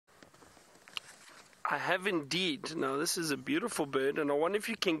I have indeed. Now, this is a beautiful bird, and I wonder if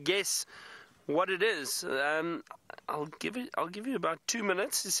you can guess what it is. I'll give you about 2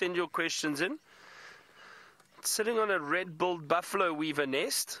 minutes to send your questions in. It's sitting on a red-billed buffalo weaver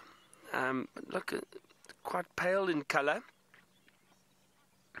nest. Look, quite pale in color.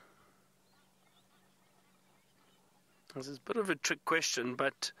 This is a bit of a trick question,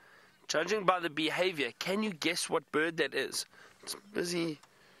 but judging by the behavior, can you guess what bird that is? It's busy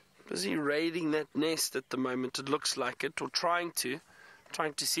raiding that nest at the moment, it looks like it, or trying to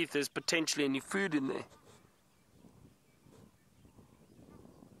see if there's potentially any food in there.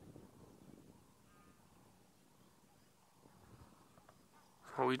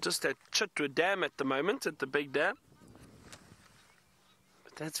 Well, we're just at Chitwa Dam at the moment, at the big dam.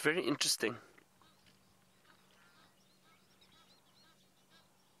 But that's very interesting.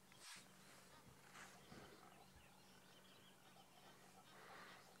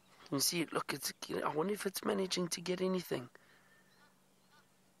 You see, look, I wonder if it's managing to get anything.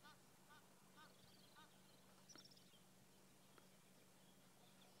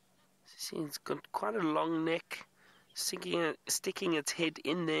 See, it's got quite a long neck, sticking its head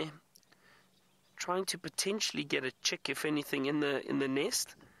in there, trying to potentially get a chick, if anything, in the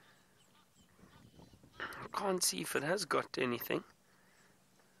nest. I can't see if it has got anything.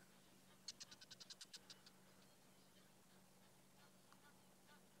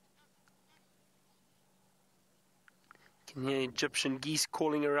 You can hear Egyptian geese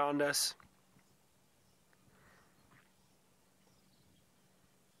calling around us.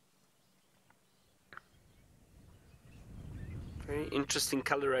 Very interesting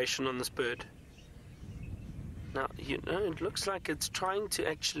coloration on this bird. Now, it looks like it's trying to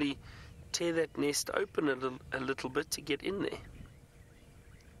actually tear that nest open a little bit to get in there.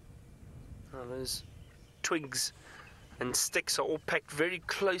 Now, those twigs and sticks are all packed very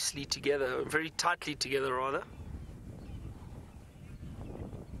closely together, very tightly together rather.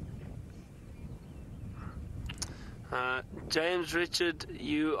 James Richard,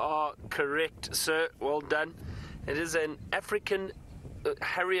 you are correct, sir. Well done. It is an African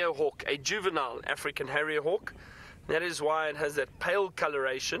Harrier hawk, a juvenile African Harrier hawk. That is why it has that pale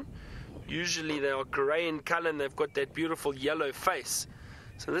coloration. Usually they are grey in color and they've got that beautiful yellow face.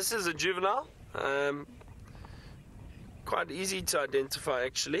 So this is a juvenile. Quite easy to identify,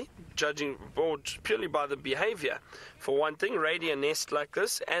 actually, judging purely by the behavior. For one thing, raiding a nest like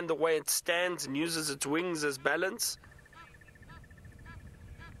this and the way it stands and uses its wings as balance.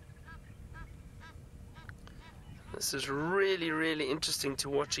 This is really, really interesting to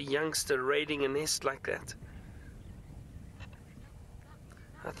watch a youngster raiding a nest like that.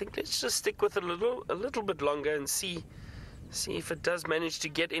 I think let's just stick with it a little bit longer and see if it does manage to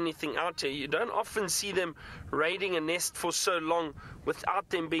get anything out here. You don't often see them raiding a nest for so long without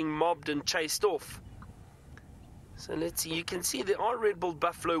them being mobbed and chased off. So let's see. You can see there are red-billed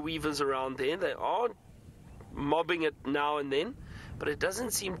buffalo weavers around there. They are mobbing it now and then, but it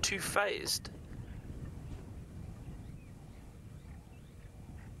doesn't seem too phased.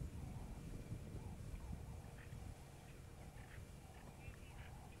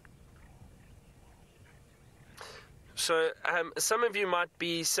 So some of you might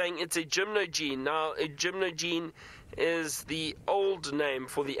be saying it's a gymnogene. Now, a gymnogene is the old name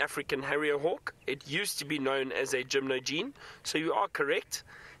for the African Harrier hawk. It used to be known as a gymnogene. So you are correct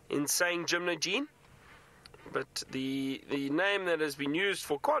in saying gymnogene. But the name that has been used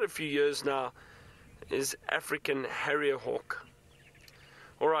for quite a few years now is African Harrier hawk.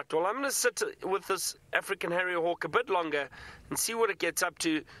 All right, well, I'm going to sit with this African Harrier hawk a bit longer and see what it gets up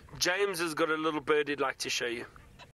to. James has got a little bird he'd like to show you.